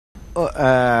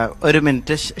ഒരു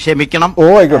മിനിറ്റ് ക്ഷമിക്കണം. ഓ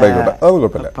ആയിക്കോട്ടെ ആയിക്കോട്ടെ, അത്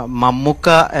കുഴപ്പമില്ല. മമ്മൂക്ക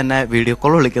എന്നെ വീഡിയോ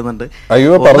കോൾ വിളിക്കുന്നുണ്ട്.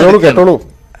 അയ്യോ പറഞ്ഞോളൂ, കേട്ടോളൂ.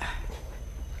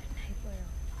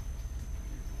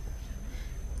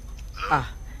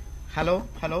 ഹലോ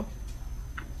ഹലോ,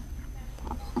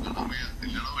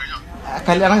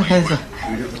 കല്യാണം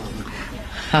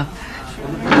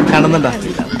കാണുന്നുണ്ടോ?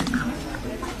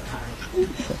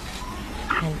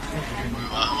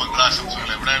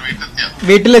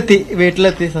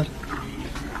 വീട്ടിലെത്തി സാർ.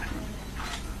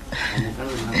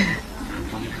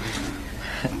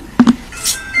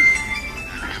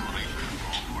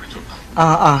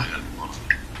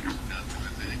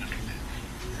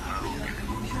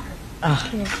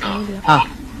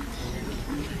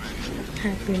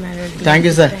 Thank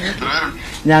you sir.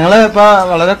 ഞങ്ങള് ഇപ്പൊ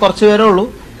വളരെ കുറച്ചു പേരേ ഉള്ളൂ.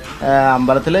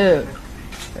 അമ്പലത്തില്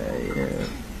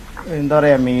എന്താ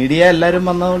പറയാ, മീഡിയ എല്ലാരും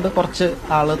വന്നതുകൊണ്ട് കുറച്ച്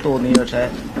ആള് തോന്നി. പക്ഷെ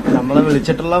നമ്മള്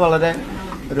വിളിച്ചിട്ടുള്ള വളരെ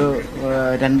ഒരു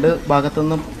 2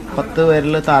 ഭാഗത്തുനിന്നും 10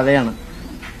 പേരിൽ താഴെയാണ്.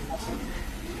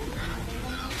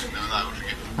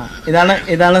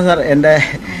 ഇതാണ് സാർ എന്റെ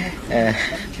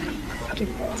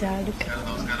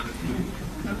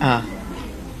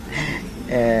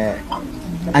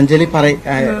അഞ്ജലി പറയ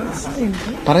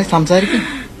സംസാരിക്കും.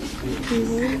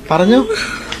 പറഞ്ഞു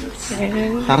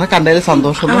കാരണം കണ്ടതിൽ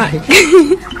സന്തോഷം.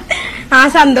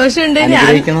 സന്തോഷമുണ്ട്.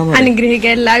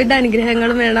 അനുഗ്രഹിക്കാൻ എല്ലാവിധ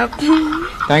അനുഗ്രഹങ്ങളും വേണം.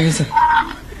 Thank you sir.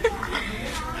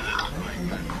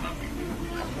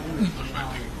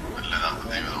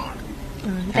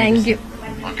 Thank you.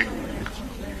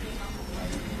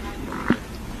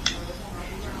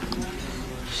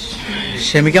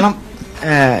 ക്ഷമിക്കണം.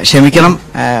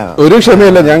 ഒരു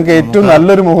ക്ഷമയില്ല. ഞങ്ങൾക്ക് ഏറ്റവും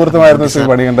നല്ലൊരു മുഹൂർത്തമായിരുന്നു ശ്രീ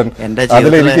മണികണ്ഠൻ.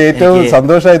 അതിലെനിക്ക് ഏറ്റവും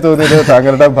സന്തോഷമായി തോന്നിയത്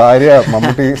താങ്കളുടെ ഭാര്യ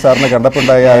മമ്മൂട്ടി സാറിനെ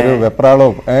കണ്ടപ്പോണ്ടായ ആ ഒരു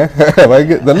വെപ്രാളവും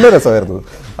നല്ല രസമായിരുന്നു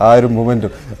ആ ഒരു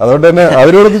മൊമെന്റും. അതുകൊണ്ട് തന്നെ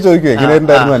അവരോടൊന്ന് ചോദിക്കും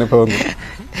എങ്ങനെയുണ്ടായിരുന്നു അനുഭവം.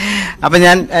 അപ്പൊ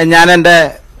ഞാൻ എന്റെ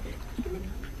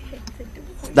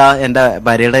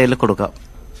ഭാര്യയുടെ കയ്യിൽ കൊടുക്കാം.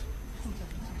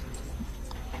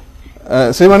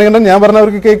 ശ്രീ മണികണ്ഠൻ, ഞാൻ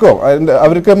പറഞ്ഞവർക്ക് കേൾക്കോ?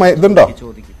 അവർക്ക് ഇതുണ്ടോ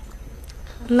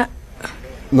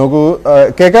നോക്കൂ,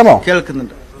 കേൾക്കാമോ?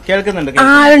 കേൾക്കുന്നുണ്ട്.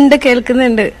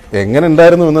 എങ്ങനെ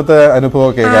ഉണ്ടായിരുന്നു ഇന്നത്തെ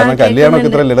അനുഭവമൊക്കെ? കാരണം കല്യാണമൊക്കെ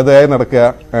ഇത്ര ലളിതമായി നടക്കുക.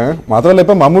 മാത്രമല്ല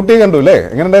ഇപ്പൊ മമ്മൂട്ടിയെ കണ്ടു അല്ലേ,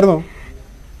 എങ്ങനെ ഉണ്ടായിരുന്നു?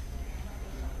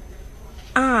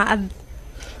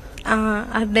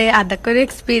 അതെ, അതൊക്കെ ഒരു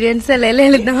എക്സ്പീരിയൻസ് അല്ലേ.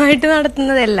 ലളിതമായിട്ട്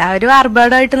നടത്തുന്നത്, എല്ലാവരും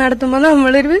ആർഭാടമായിട്ട് നടത്തുമ്പോ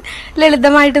നമ്മളൊരു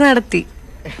ലളിതമായിട്ട് നടത്തി.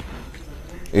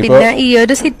 പിന്നെ ഈ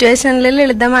ഒരു സിറ്റുവേഷനിൽ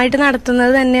ലളിതമായിട്ട്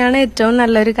നടത്തുന്നത് തന്നെയാണ് ഏറ്റവും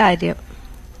നല്ലൊരു കാര്യം.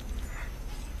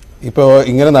 ഇപ്പോൾ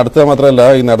ഇങ്ങനെ നടത്തുക മാത്രമല്ല,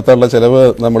 ഈ നടത്താനുള്ള ചെലവ്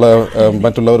നമ്മൾ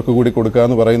മറ്റുള്ളവർക്ക് കൂടി കൊടുക്കുക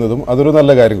എന്ന് പറയുന്നതും അതൊരു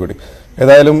നല്ല കാര്യം കൂടി.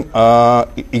 ഏതായാലും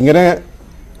ഇങ്ങനെ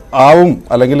ആവും,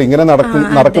 അല്ലെങ്കിൽ ഇങ്ങനെ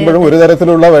നടക്കുമ്പോഴും ഒരു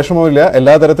തരത്തിലുള്ള വിഷമവുമില്ല.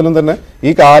 എല്ലാ തരത്തിലും തന്നെ ഈ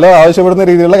കാലം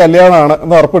ആവശ്യപ്പെടുന്ന രീതിയിലുള്ള കല്യാണമാണ്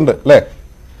എന്ന് ഉറപ്പുണ്ട് അല്ലേ?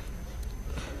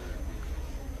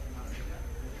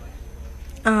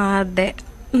 അതെ.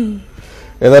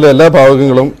 ഏതായാലും എല്ലാ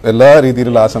ഭാവുകങ്ങളും എല്ലാ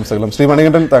രീതിയിലുള്ള ആശംസകളും. ശ്രീ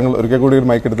മണികണ്ഠൻ, താങ്കൾ ഒരിക്കൽ കൂടി ഒരു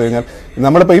മൈക്ക് എടുത്തു കഴിഞ്ഞാൽ,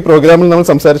 നമ്മളിപ്പോൾ ഈ പ്രോഗ്രാമിൽ നമ്മൾ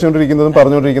സംസാരിച്ചുകൊണ്ടിരിക്കുന്നതും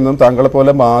പറഞ്ഞുകൊണ്ടിരിക്കുന്നതും താങ്കളെ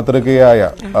പോലെ മാതൃകയായ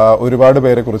ഒരുപാട്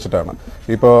പേരെ കുറിച്ചിട്ടാണ്.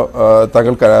 ഇപ്പോൾ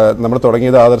താങ്കൾ നമ്മൾ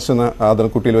തുടങ്ങിയത്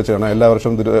ആദർശക്കുട്ടിയിൽ വെച്ചാണ്. എല്ലാ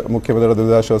വർഷവും മുഖ്യമന്ത്രിയുടെ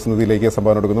ദുരിതാശ്വാസ നിധിയിലേക്ക്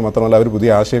സംഭാവന കൊടുക്കുന്നു. മാത്രമല്ല അവർ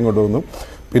പുതിയ ആശയം കൊണ്ടുവന്നു.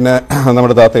 പിന്നെ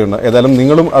നമ്മുടെ താത്തയുണ്ട്. ഏതായാലും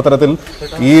നിങ്ങളും അത്തരത്തിൽ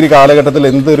ഈ ഒരു കാലഘട്ടത്തിൽ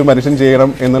എന്തൊരു മനുഷ്യൻ ചെയ്യണം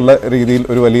എന്നുള്ള രീതിയിൽ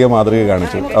ഒരു വലിയ മാതൃക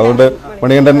കാണിച്ചു. അതുകൊണ്ട്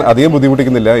മണികണ്ഠൻ അധികം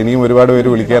ബുദ്ധിമുട്ടിക്കുന്നില്ല. ഇനിയും ഒരുപാട് പേര്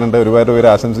വിളിക്കാനുണ്ട്, ഒരുപാട് പേര്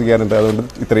ആശംസിക്കാനുണ്ട്. അതുകൊണ്ട്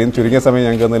ഇത്രയും ചുരുങ്ങിയ സമയം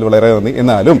ഞങ്ങൾക്ക് തന്നതിൽ വളരെ നന്ദി.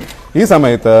 എന്നാലും ഈ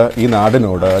സമയത്ത് ഈ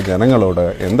നാടിനോട്, ജനങ്ങളോട്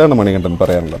എന്താണ് മണികണ്ഠൻ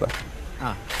പറയാനുള്ളത്?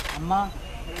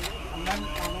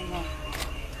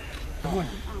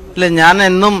 ഇല്ല, ഞാൻ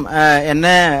എന്നും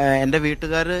എൻ്റെ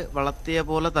വീട്ടുകാർ വളർത്തിയ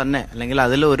പോലെ തന്നെ, അല്ലെങ്കിൽ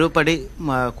അതിൽ ഒരു പടി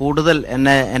കൂടുതൽ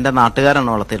എൻ്റെ നാട്ടുകാരാണ്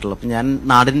വളർത്തിയിട്ടുള്ളത്. അപ്പം ഞാൻ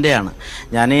നാടിൻ്റെയാണ്.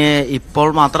 ഞാൻ ഇപ്പോൾ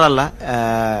മാത്രമല്ല,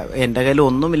 എൻ്റെ കയ്യിൽ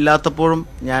ഒന്നുമില്ലാത്തപ്പോഴും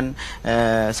ഞാൻ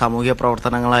സാമൂഹ്യ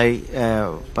പ്രവർത്തനങ്ങളായി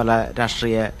പല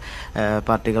രാഷ്ട്രീയ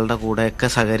പാർട്ടികളുടെ കൂടെയൊക്കെ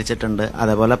സഹകരിച്ചിട്ടുണ്ട്.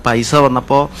 അതേപോലെ പൈസ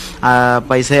വന്നപ്പോൾ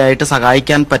പൈസയായിട്ട്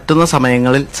സഹായിക്കാൻ പറ്റുന്ന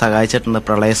സമയങ്ങളിൽ സഹായിച്ചിട്ടുണ്ട്,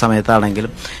 പ്രളയ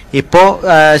സമയത്താണെങ്കിലും. ഇപ്പോൾ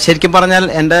ശരിക്കും പറഞ്ഞാൽ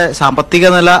എൻ്റെ സാമ്പത്തിക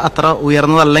നില അത്ര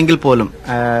ഉയർന്നതല്ലെങ്കിൽ പോലും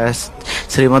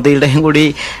ശ്രീമതിയുടെയും കൂടി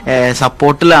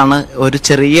സപ്പോർട്ടിലാണ് ഒരു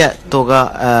ചെറിയ തുക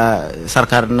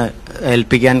സർക്കാരിന്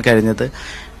ഏൽപ്പിക്കാൻ കഴിഞ്ഞത്.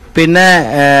 പിന്നെ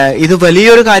ഇത്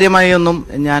വലിയൊരു കാര്യമായി ഒന്നും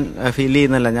ഞാൻ ഫീൽ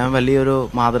ചെയ്യുന്നില്ല. ഞാൻ വലിയൊരു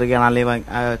മാതൃകയാണ്. അല്ലെങ്കിൽ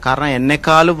കാരണം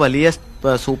എന്നെക്കാളും വലിയ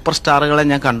സൂപ്പർ സ്റ്റാറുകളെ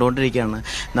ഞാൻ കണ്ടുകൊണ്ടിരിക്കുകയാണ്.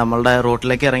 നമ്മളുടെ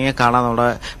റോട്ടിലേക്ക് ഇറങ്ങി കാണാം, നമ്മുടെ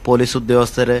പോലീസ്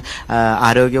ഉദ്യോഗസ്ഥർ,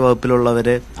 ആരോഗ്യ വകുപ്പിലുള്ളവർ,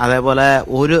 അതേപോലെ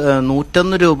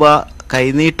 101 രൂപ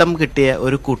കൈനീട്ടം കിട്ടിയ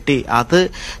ഒരു കുട്ടി അത്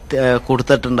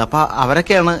കൊടുത്തിട്ടുണ്ട്. അപ്പോൾ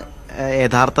അവരൊക്കെയാണ്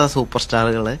യഥാർത്ഥ സൂപ്പർ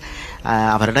സ്റ്റാറുകൾ.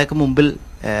 അവരുടെയൊക്കെ മുമ്പിൽ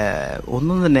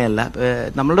ഒന്നും തന്നെയല്ല,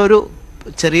 നമ്മളുടെ ഒരു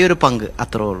ചെറിയൊരു പങ്ക്,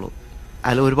 അത്രേ ഉള്ളൂ.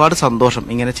 അതിൽ ഒരുപാട് സന്തോഷം.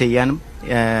 ഇങ്ങനെ ചെയ്യാനും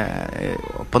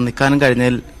ഒപ്പം നിൽക്കാനും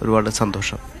കഴിഞ്ഞതിൽ ഒരുപാട്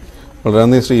സന്തോഷം. വളരെ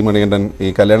നന്ദി ശ്രീ മണികണ്ഠൻ. ഈ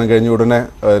കല്യാണം കഴിഞ്ഞ ഉടനെ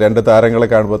രണ്ട് താരങ്ങളെ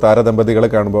കാണുമ്പോൾ, താരദമ്പതികളെ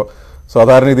കാണുമ്പോൾ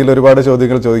സാധാരണ രീതിയിൽ ഒരുപാട്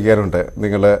ചോദ്യങ്ങൾ ചോദിക്കാറുണ്ട്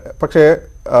നിങ്ങൾ. പക്ഷേ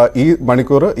ഈ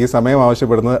മണിക്കൂർ, ഈ സമയം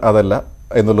ആവശ്യപ്പെടുന്നത് അതല്ല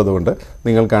എന്നുള്ളതുകൊണ്ട്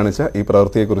നിങ്ങൾ കാണിച്ച ഈ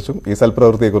പ്രവൃത്തിയെക്കുറിച്ചും ഈ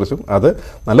സൽപ്രവൃത്തിയെക്കുറിച്ചും അത്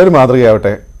നല്ലൊരു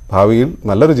മാതൃകയാവട്ടെ, ഭാവിയിൽ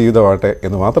നല്ലൊരു ജീവിതമാവട്ടെ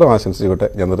എന്ന് മാത്രം ആശംസിച്ചുകൊണ്ട്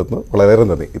ഞാൻ നിർത്തുന്നു. വളരെയേറെ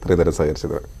നന്ദി ഇത്രയും നേരം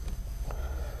സഹകരിച്ചത്.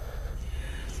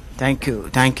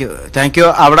 Thank you.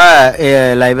 അവിടെ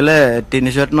ലൈവില്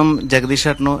ടിനു ചേട്ടനും ജഗദീഷ്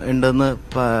ചേട്ടനും ഉണ്ടെന്ന്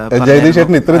ജഗദീഷ്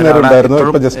ചേട്ടൻ ഇത്രയും നേരം ഉണ്ടായിരുന്നു,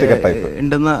 ഇപ്പൊ ജസ്റ്റ് കട്ടായി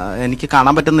ഉണ്ടെന്ന് എനിക്ക്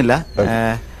കാണാൻ പറ്റുന്നില്ല,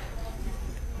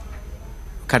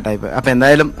 കട്ടായിപ്പോയി. അപ്പൊ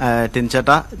എന്തായാലും ടിനു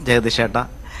ചേട്ടാ, ജഗദീഷ് ചേട്ടാ,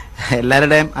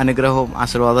 എല്ലാവരുടെയും അനുഗ്രഹവും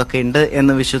ആശീർവാദവും ഒക്കെ ഉണ്ട്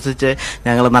എന്ന് വിശ്വസിച്ച്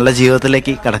ഞങ്ങൾ നല്ല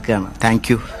ജീവിതത്തിലേക്ക് കടക്കുകയാണ്. Thank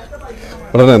you.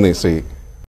 വളരെ നന്ദി ശ്രീ